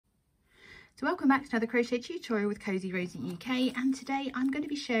So welcome back to another crochet tutorial with Cozy Rosie UK, and today I'm going to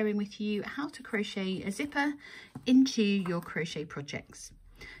be sharing with you how to crochet a zipper into your crochet projects.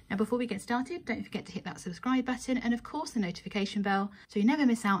 Now before we get started, don't forget to hit that subscribe button and of course the notification bell so you never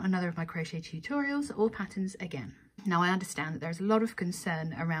miss out on another of my crochet tutorials or patterns again. Now I understand that there's a lot of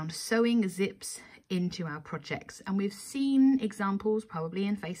concern around sewing zips into our projects, and we've seen examples probably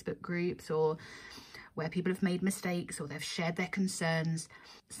in Facebook groups or where people have made mistakes or they've shared their concerns.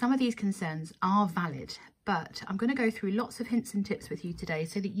 Some of these concerns are valid, but I'm going to go through lots of hints and tips with you today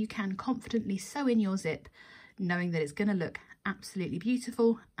so that you can confidently sew in your zip, knowing that it's going to look absolutely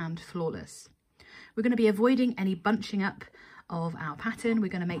beautiful and flawless. We're going to be avoiding any bunching up of our pattern. We're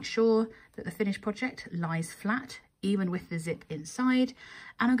going to make sure that the finished project lies flat, even with the zip inside,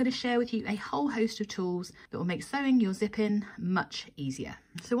 and I'm going to share with you a whole host of tools that will make sewing your zip in much easier.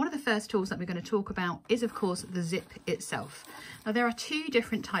 So one of the first tools that we're going to talk about is of course the zip itself. Now there are two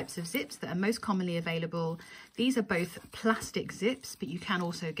different types of zips that are most commonly available. These are both plastic zips, but you can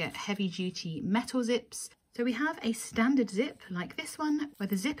also get heavy duty metal zips. So we have a standard zip like this one, where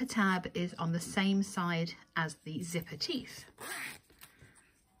the zipper tab is on the same side as the zipper teeth.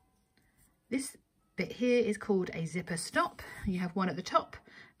 This bit here is called a zipper stop. You have one at the top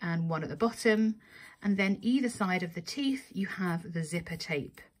and one at the bottom, and then either side of the teeth you have the zipper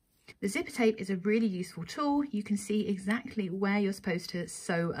tape. The zipper tape is a really useful tool. You can see exactly where you're supposed to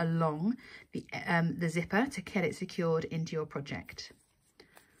sew along the zipper to get it secured into your project.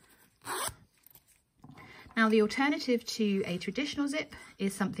 Now the alternative to a traditional zip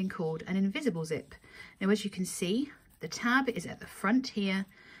is something called an invisible zip. Now as you can see, the tab is at the front here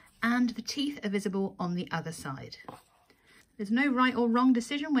and the teeth are visible on the other side. There's no right or wrong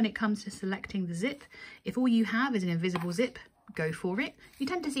decision when it comes to selecting the zip. If all you have is an invisible zip, go for it. You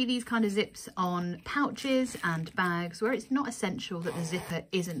tend to see these kind of zips on pouches and bags where it's not essential that the zipper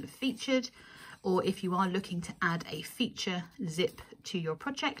isn't featured, or if you are looking to add a feature zip to your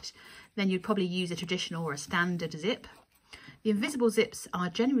project, then you'd probably use a traditional or a standard zip. The invisible zips are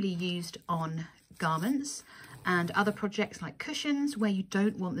generally used on garments and other projects like cushions where you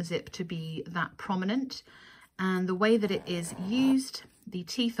don't want the zip to be that prominent, and the way that it is used, the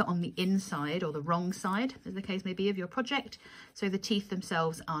teeth are on the inside or the wrong side, as the case may be, of your project, so the teeth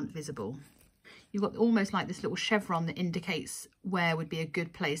themselves aren't visible. You've got almost like this little chevron that indicates where would be a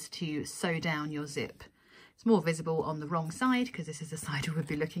good place to sew down your zip. It's more visible on the wrong side because this is the side we would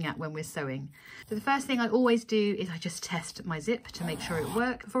be looking at when we're sewing. So the first thing I always do is I just test my zip to make sure it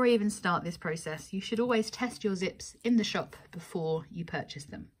works. Before I even start this process, you should always test your zips in the shop before you purchase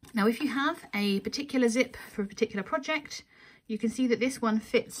them. Now if you have a particular zip for a particular project, you can see that this one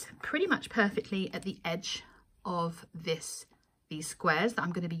fits pretty much perfectly at the edge of these squares that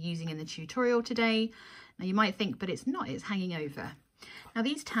I'm going to be using in the tutorial today. Now you might think, but it's not, it's hanging over. Now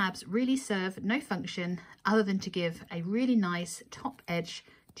these tabs really serve no function other than to give a really nice top edge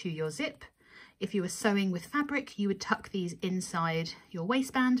to your zip. If you were sewing with fabric, you would tuck these inside your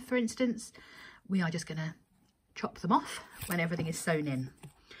waistband, for instance. We are just going to chop them off when everything is sewn in.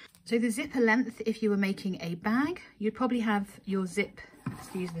 So the zipper length, if you were making a bag, you'd probably have your zip,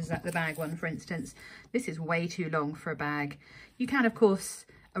 let's use the bag one for instance. This is way too long for a bag. You can of course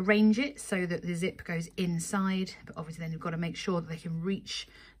arrange it so that the zip goes inside, but obviously then you've got to make sure that they can reach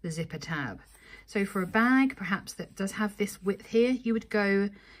the zipper tab. So for a bag perhaps that does have this width here, you would go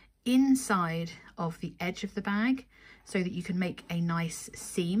inside of the edge of the bag so that you can make a nice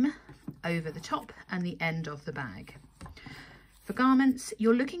seam over the top and the end of the bag. For garments,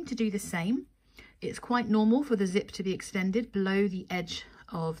 you're looking to do the same. It's quite normal for the zip to be extended below the edge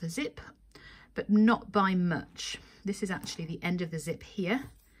of the zip, but not by much. This is actually the end of the zip here.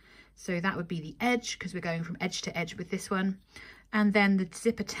 So that would be the edge because we're going from edge to edge with this one. And then the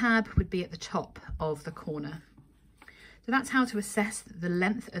zipper tab would be at the top of the corner. So that's how to assess the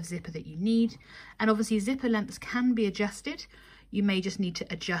length of zipper that you need. And obviously zipper lengths can be adjusted. You may just need to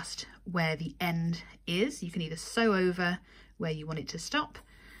adjust where the end is. You can either sew over where you want it to stop,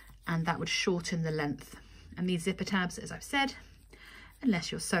 and that would shorten the length. And these zipper tabs, as I've said,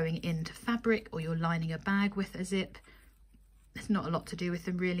 unless you're sewing into fabric or you're lining a bag with a zip, there's not a lot to do with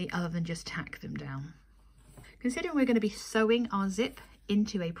them really, other than just tack them down. Considering we're going to be sewing our zip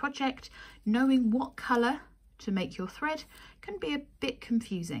into a project, knowing what colour to make your thread can be a bit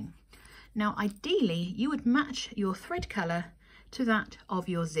confusing. Now ideally you would match your thread colour to that of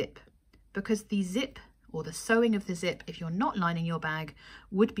your zip, because the zip or the sewing of the zip, if you're not lining your bag,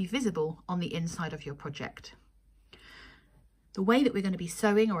 would be visible on the inside of your project. The way that we're going to be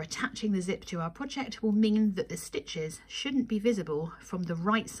sewing or attaching the zip to our project will mean that the stitches shouldn't be visible from the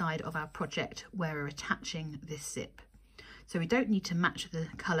right side of our project where we're attaching this zip. So we don't need to match the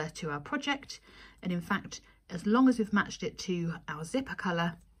colour to our project. And in fact, as long as we've matched it to our zipper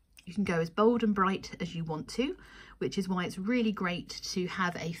colour, you can go as bold and bright as you want to, which is why it's really great to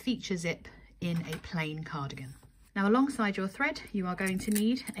have a feature zip in a plain cardigan. Now alongside your thread, you are going to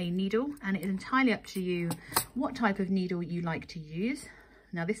need a needle, and it is entirely up to you what type of needle you like to use.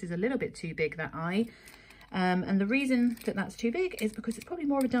 Now this is a little bit too big, that eye. And the reason that that's too big is because it's probably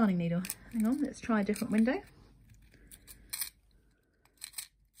more of a darning needle. Hang on, let's try a different window.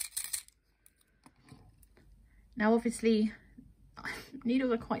 Now obviously,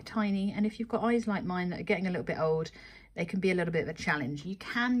 needles are quite tiny, and if you've got eyes like mine that are getting a little bit old, they can be a little bit of a challenge. You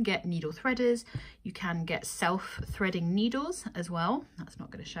can get needle threaders, you can get self-threading needles as well. That's not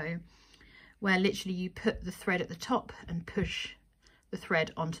going to show. Where literally you put the thread at the top and push the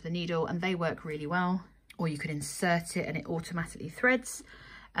thread onto the needle, and they work really well. Or you could insert it and it automatically threads.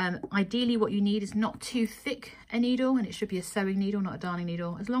 Ideally what you need is not too thick a needle, and it should be a sewing needle, not a darning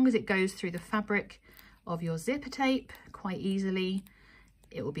needle. As long as it goes through the fabric of your zipper tape quite easily,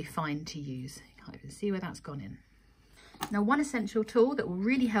 it will be fine to use. You can't even see where that's gone in. Now, one essential tool that will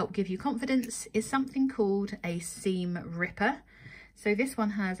really help give you confidence is something called a seam ripper. So this one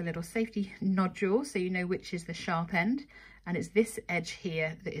has a little safety nodule, so you know which is the sharp end, and it's this edge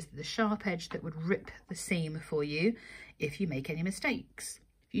here that is the sharp edge that would rip the seam for you if you make any mistakes.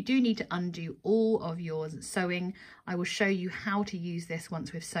 If you do need to undo all of your sewing, I will show you how to use this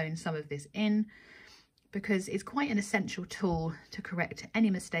once we've sewn some of this in, because it's quite an essential tool to correct any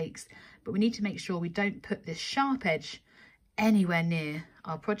mistakes, but we need to make sure we don't put this sharp edge anywhere near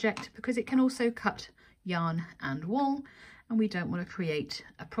our project, because it can also cut yarn and wool, and we don't want to create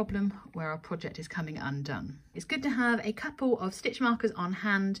a problem where our project is coming undone. It's good to have a couple of stitch markers on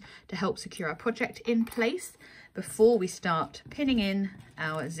hand to help secure our project in place before we start pinning in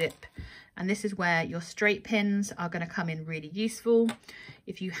our zip. And this is where your straight pins are going to come in really useful.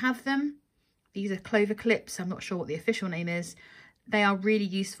 If you have them, these are clover clips, I'm not sure what the official name is. They are really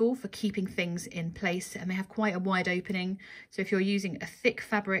useful for keeping things in place, and they have quite a wide opening. So if you're using a thick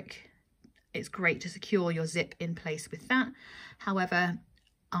fabric, it's great to secure your zip in place with that. However,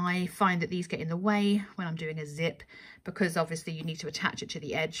 I find that these get in the way when I'm doing a zip, because obviously you need to attach it to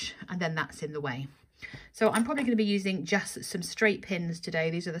the edge, and then that's in the way. So I'm probably going to be using just some straight pins today.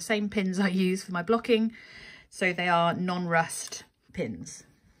 These are the same pins I use for my blocking, so they are non-rust pins.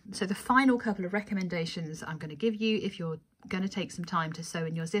 So the final couple of recommendations I'm going to give you if you're going to take some time to sew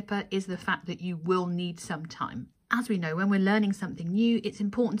in your zipper is the fact that you will need some time. As we know, when we're learning something new, it's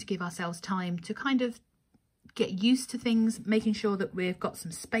important to give ourselves time to kind of get used to things, making sure that we've got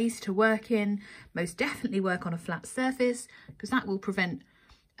some space to work in. Most definitely work on a flat surface, because that will prevent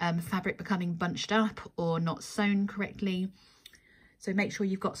fabric becoming bunched up or not sewn correctly. So make sure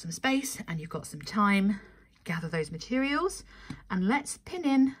you've got some space and you've got some time. Gather those materials and let's pin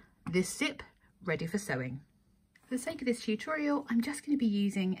in this zip ready for sewing. For the sake of this tutorial, I'm just going to be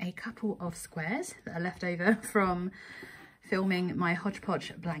using a couple of squares that are left over from filming my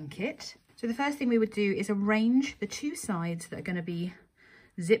hodgepodge blanket. So the first thing we would do is arrange the two sides that are going to be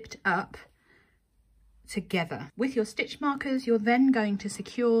zipped up together. With your stitch markers, you're then going to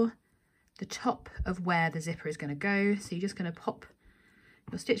secure the top of where the zipper is going to go. So you're just going to pop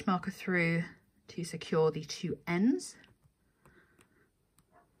your stitch marker through to secure the two ends.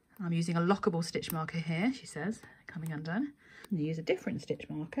 I'm using a lockable stitch marker here, she says, coming undone. And you use a different stitch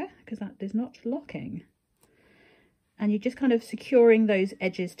marker because that is not locking. And you're just kind of securing those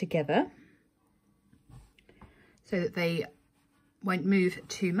edges together so that they won't move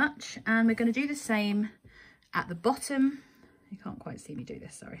too much. And we're going to do the same at the bottom. You can't quite see me do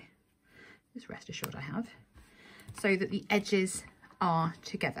this, sorry. Just rest assured I have. So that the edges are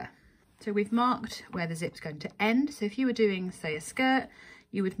together. So we've marked where the zip's going to end. So if you were doing, say, a skirt,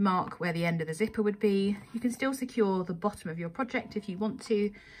 you would mark where the end of the zipper would be. You can still secure the bottom of your project if you want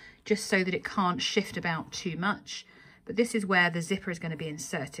to, just so that it can't shift about too much. But this is where the zipper is going to be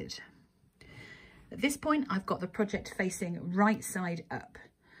inserted. At this point, I've got the project facing right side up.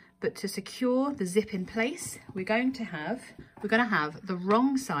 But to secure the zip in place, we're going to have the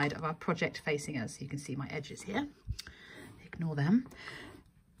wrong side of our project facing us. You can see my edges here. Ignore them.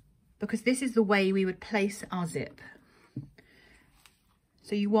 Because this is the way we would place our zip.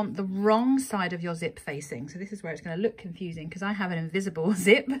 So you want the wrong side of your zip facing. So this is where it's going to look confusing because I have an invisible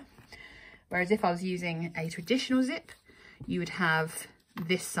zip. Whereas if I was using a traditional zip, you would have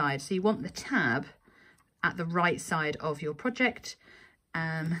this side. So you want the tab at the right side of your project.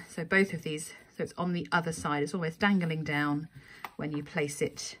 So both of these, so it's on the other side. It's almost dangling down when you place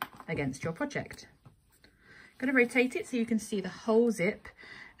it against your project. I'm going to rotate it so you can see the whole zip.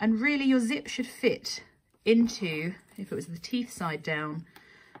 And really your zip should fit into, if it was the teeth side down,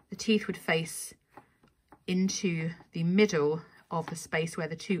 the teeth would face into the middle of the space where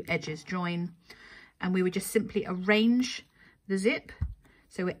the two edges join, and we would just simply arrange the zip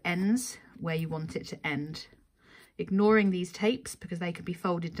so it ends where you want it to end, ignoring these tapes because they could be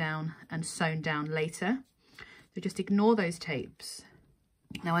folded down and sewn down later. So just ignore those tapes.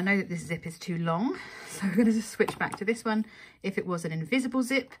 Now I know that this zip is too long, so we're going to just switch back to this one. If it was an invisible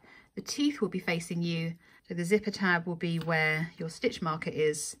zip, the teeth will be facing you, so the zipper tab will be where your stitch marker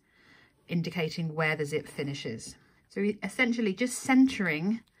is, indicating where the zip finishes. So essentially just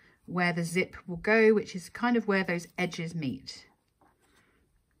centering where the zip will go, which is kind of where those edges meet.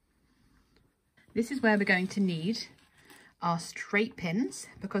 This is where we're going to need our straight pins,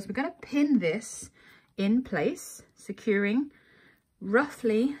 because we're going to pin this in place, securing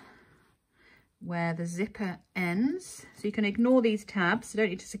roughly where the zipper ends. So you can ignore these tabs, you don't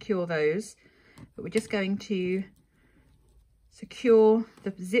need to secure those, but we're just going to secure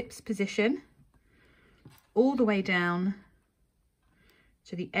the zip's position all the way down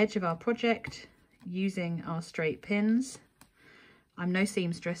to the edge of our project using our straight pins. I'm no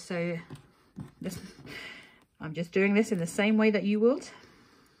seamstress, so I'm just doing this in the same way that you would.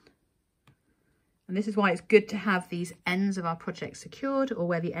 And this is why it's good to have these ends of our project secured, or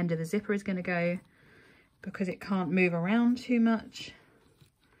where the end of the zipper is going to go, because it can't move around too much.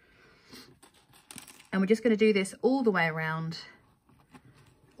 And we're just going to do this all the way around,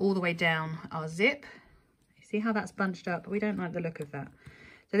 all the way down our zip. You see how that's bunched up? We don't like the look of that.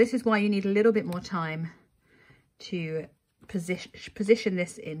 So this is why you need a little bit more time to position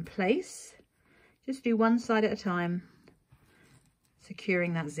this in place. Just do one side at a time,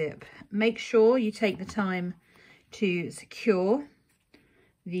 securing that zip. Make sure you take the time to secure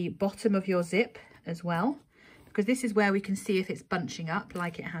the bottom of your zip as well, because this is where we can see if it's bunching up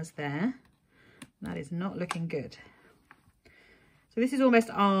like it has there. That is not looking good. So this is almost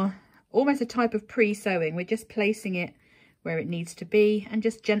a type of pre-sewing. We're just placing it where it needs to be and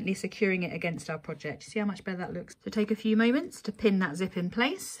just gently securing it against our project. See how much better that looks? So take a few moments to pin that zip in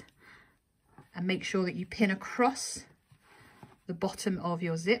place, and make sure that you pin across the bottom of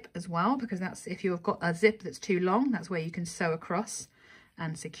your zip as well, because that's, if you've got a zip that's too long, that's where you can sew across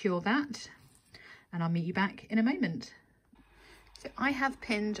and secure that. And I'll meet you back in a moment. So I have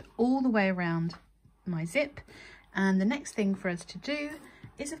pinned all the way around my zip, and the next thing for us to do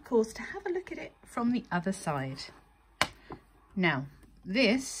is, of course, to have a look at it from the other side. Now,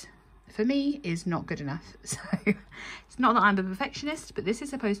 this for me is not good enough. So it's not that I'm a perfectionist, but this is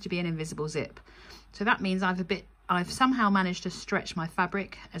supposed to be an invisible zip. So that means I've somehow managed to stretch my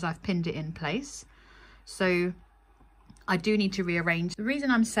fabric as I've pinned it in place. So I do need to rearrange. The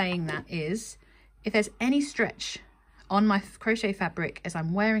reason I'm saying that is, if there's any stretch on my crochet fabric as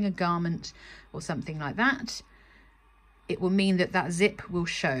I'm wearing a garment or something like that, it will mean that that zip will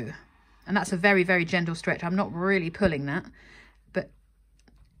show. And that's a very, very gentle stretch. I'm not really pulling that, but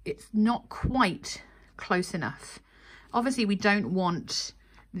it's not quite close enough. Obviously, we don't want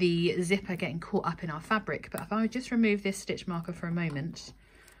the zipper getting caught up in our fabric, but if I would just remove this stitch marker for a moment,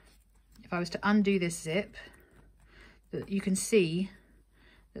 if I was to undo this zip, you can see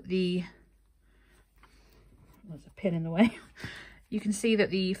that there's a pin in the way. You can see that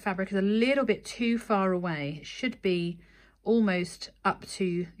the fabric is a little bit too far away. It should be almost up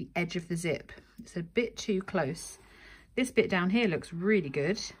to the edge of the zip. It's a bit too close. This bit down here looks really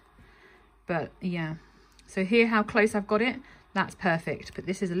good, but yeah. So here, how close I've got it, that's perfect, but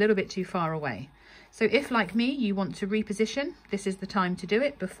this is a little bit too far away. So if, like me, you want to reposition, this is the time to do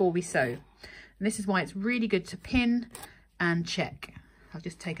it before we sew. And this is why it's really good to pin and check. I've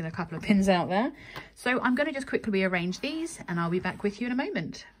just taken a couple of pins out there. So I'm going to just quickly rearrange these and I'll be back with you in a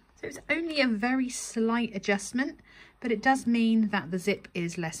moment. So it's only a very slight adjustment, but it does mean that the zip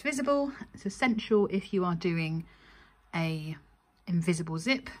is less visible. It's essential if you are doing a invisible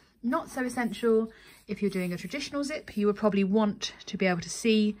zip. Not so essential if you're doing a traditional zip. You would probably want to be able to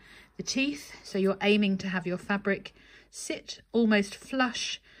see the teeth, so you're aiming to have your fabric sit almost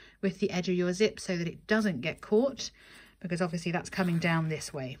flush with the edge of your zip so that it doesn't get caught, because obviously that's coming down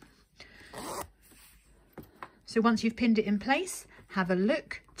this way. So once you've pinned it in place, have a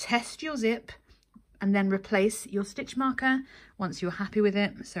look, test your zip, and then replace your stitch marker once you're happy with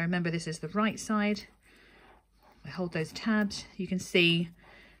it. So remember, this is the right side. I hold those tabs, you can see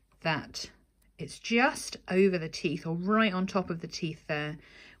that it's just over the teeth, or right on top of the teeth there,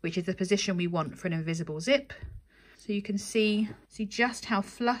 which is the position we want for an invisible zip. So you can see just how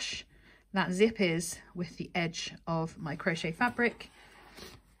flush that zip is with the edge of my crochet fabric.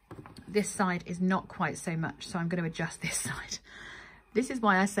 This side is not quite so much, so I'm going to adjust this side. This is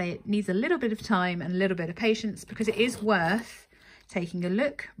why I say it needs a little bit of time and a little bit of patience, because it is worth taking a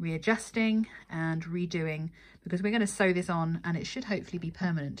look, readjusting and redoing, because we're going to sew this on and it should hopefully be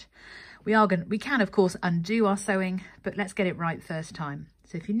permanent. We can of course undo our sewing, but let's get it right first time.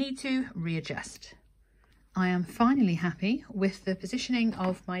 So if you need to, readjust. I am finally happy with the positioning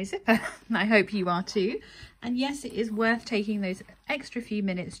of my zipper. I hope you are too. And yes, it is worth taking those extra few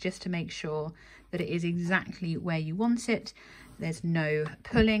minutes just to make sure that it is exactly where you want it. There's no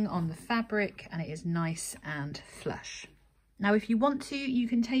pulling on the fabric and it is nice and flush. Now, if you want to, you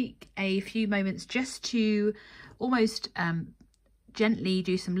can take a few moments just to almost gently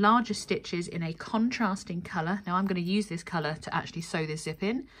do some larger stitches in a contrasting colour. Now I'm going to use this colour to actually sew this zip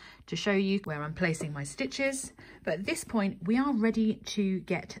in to show you where I'm placing my stitches. But at this point we are ready to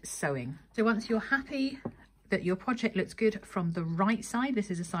get sewing. So once you're happy that your project looks good from the right side,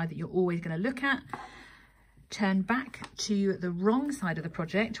 this is a side that you're always going to look at, turn back to the wrong side of the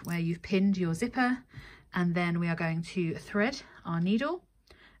project where you've pinned your zipper, and then we are going to thread our needle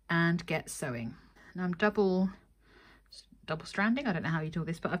and get sewing. Now I'm double stranding, I don't know how you do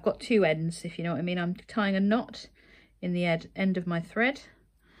this, but I've got two ends, if you know what I mean. I'm tying a knot in the end of my thread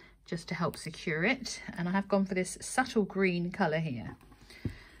just to help secure it, and I have gone for this subtle green colour here. So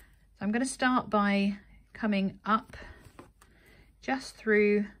I'm going to start by coming up just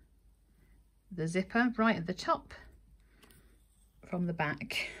through the zipper right at the top from the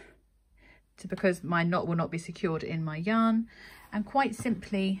back, because my knot will not be secured in my yarn, and quite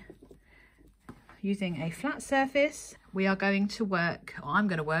simply using a flat surface we are going to work, or I'm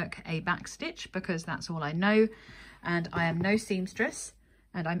going to work a back stitch because that's all I know, and I am no seamstress,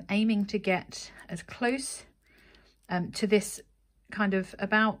 and I'm aiming to get as close to this kind of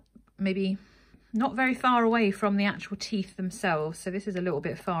about maybe not very far away from the actual teeth themselves. So this is a little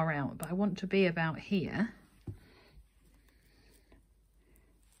bit far out, but I want to be about here.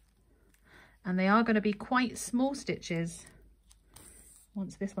 And they are going to be quite small stitches.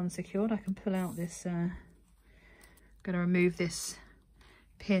 Once this one's secured, I can pull out this, going to remove this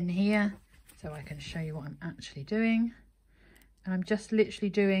pin here so I can show you what I'm actually doing. And I'm just literally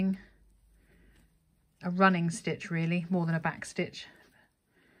doing a running stitch, really, more than a back stitch.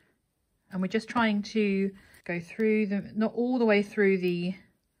 And we're just trying to go through the, not all the way through the,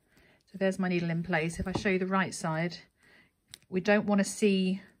 so there's my needle in place. If I show you the right side, we don't want to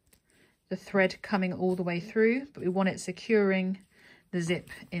see the thread coming all the way through, but we want it securing the zip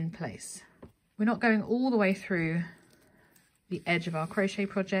in place. We're not going all the way through the edge of our crochet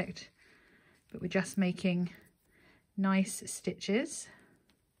project, but we're just making nice stitches.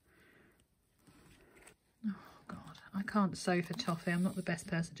 Oh God, I can't sew for toffee. I'm not the best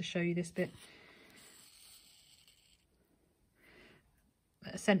person to show you this bit.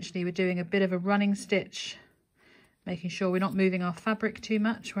 But essentially we're doing a bit of a running stitch, making sure we're not moving our fabric too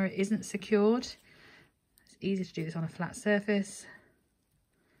much where it isn't secured. It's easy to do this on a flat surface.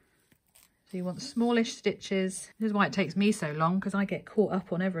 So you want smallish stitches. This is why it takes me so long, because I get caught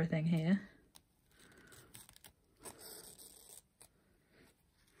up on everything here.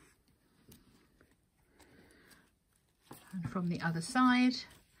 And from the other side,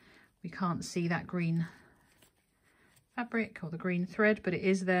 we can't see that green fabric or the green thread, but it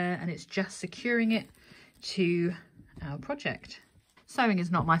is there, and it's just securing it to our project. Sewing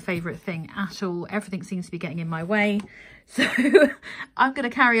is not my favourite thing at all. Everything seems to be getting in my way. So I'm going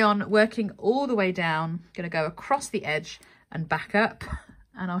to carry on working all the way down. Going to go across the edge and back up,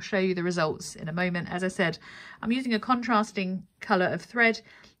 and I'll show you the results in a moment. As I said, I'm using a contrasting colour of thread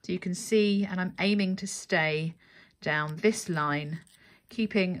so you can see, and I'm aiming to stay down this line,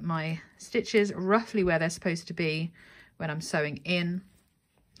 keeping my stitches roughly where they're supposed to be when I'm sewing in.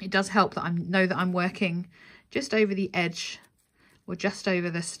 It does help that I know that I'm working just over the edge or just over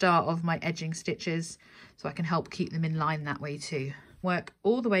the start of my edging stitches, so I can help keep them in line that way too. Work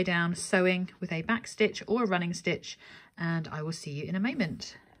all the way down sewing with a back stitch or a running stitch, and I will see you in a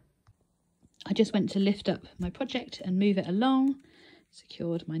moment. I just went to lift up my project and move it along,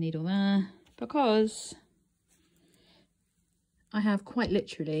 secured my needle there, because I have quite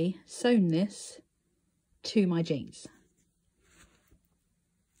literally sewn this to my jeans.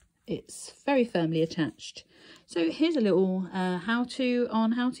 It's very firmly attached. So here's a little how-to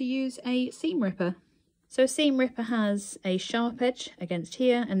on how to use a seam ripper. So a seam ripper has a sharp edge against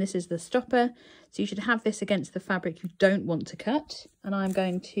here, and this is the stopper. So you should have this against the fabric you don't want to cut. And I'm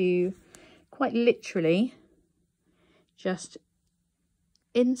going to quite literally just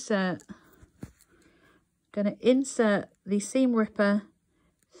insert the seam ripper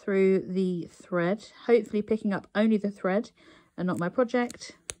through the thread, hopefully picking up only the thread and not my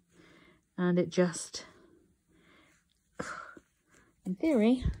project. And it just in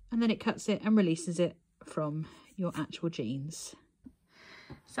theory, and then it cuts it and releases it from your actual jeans.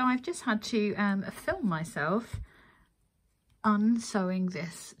 So I've just had to film myself unsewing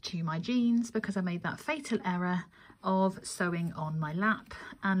this to my jeans because I made that fatal error of sewing on my lap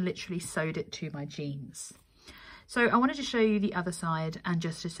and literally sewed it to my jeans. So I wanted to show you the other side, and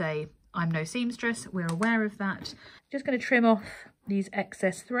just to say I'm no seamstress, we're aware of that. Just going to trim off these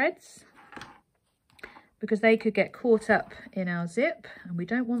excess threads because they could get caught up in our zip and we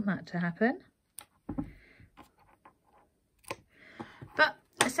don't want that to happen. But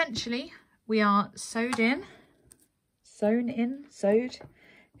essentially we are sewed,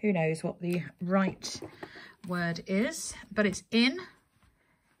 who knows what the right word is, but it's in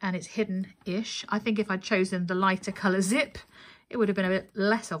and it's hidden-ish. I think if I'd chosen the lighter colour zip, it would have been a bit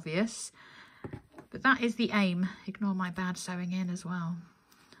less obvious, but that is the aim. Ignore my bad sewing in as well.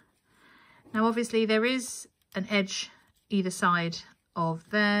 Now obviously there is an edge either side of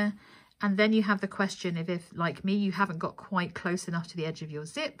there, and then you have the question if like me, you haven't got quite close enough to the edge of your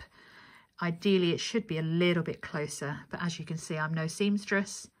zip. Ideally it should be a little bit closer, but as you can see I'm no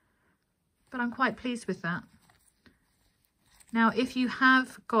seamstress, but I'm quite pleased with that. Now if you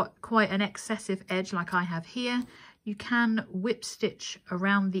have got quite an excessive edge like I have here, you can whip stitch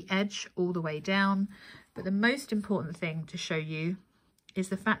around the edge all the way down, but the most important thing to show you is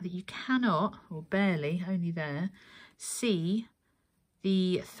the fact that you cannot, or barely, only there, see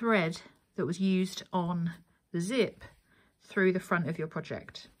the thread that was used on the zip through the front of your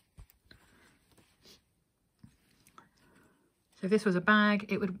project. So if this was a bag,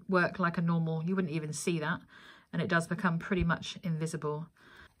 it would work like a normal, you wouldn't even see that, and it does become pretty much invisible.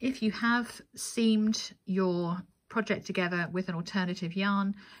 If you have seamed your project together with an alternative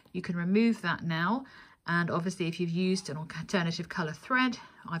yarn, you can remove that now, and obviously if you've used an alternative colour thread,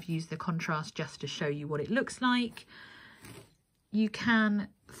 I've used the contrast just to show you what it looks like. You can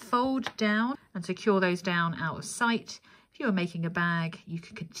fold down and secure those down out of sight. If you're making a bag, you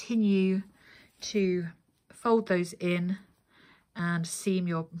can continue to fold those in and seam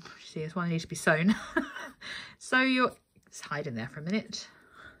your, see, this one needs to be sewn. So it's hiding there for a minute.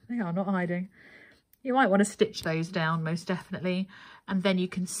 They are not hiding. You might want to stitch those down most definitely, and then you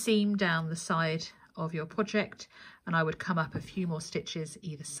can seam down the side of your project, and I would come up a few more stitches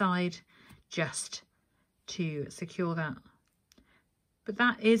either side just to secure that. But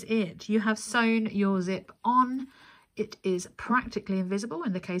that is it. You have sewn your zip on. It is practically invisible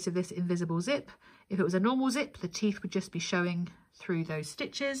in the case of this invisible zip. If it was a normal zip, the teeth would just be showing through those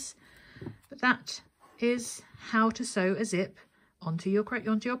stitches. But that is how to sew a zip onto your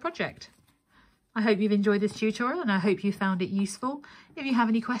project. I hope you've enjoyed this tutorial and I hope you found it useful. If you have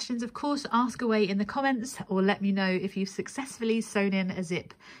any questions, of course, ask away in the comments, or let me know if you've successfully sewn in a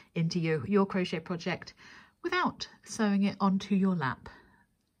zip into your crochet project without sewing it onto your lap.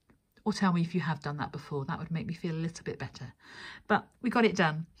 Or tell me if you have done that before. That would make me feel a little bit better. But we got it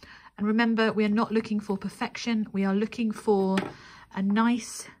done. And remember, we are not looking for perfection. We are looking for a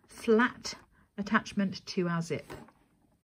nice flat attachment to our zip.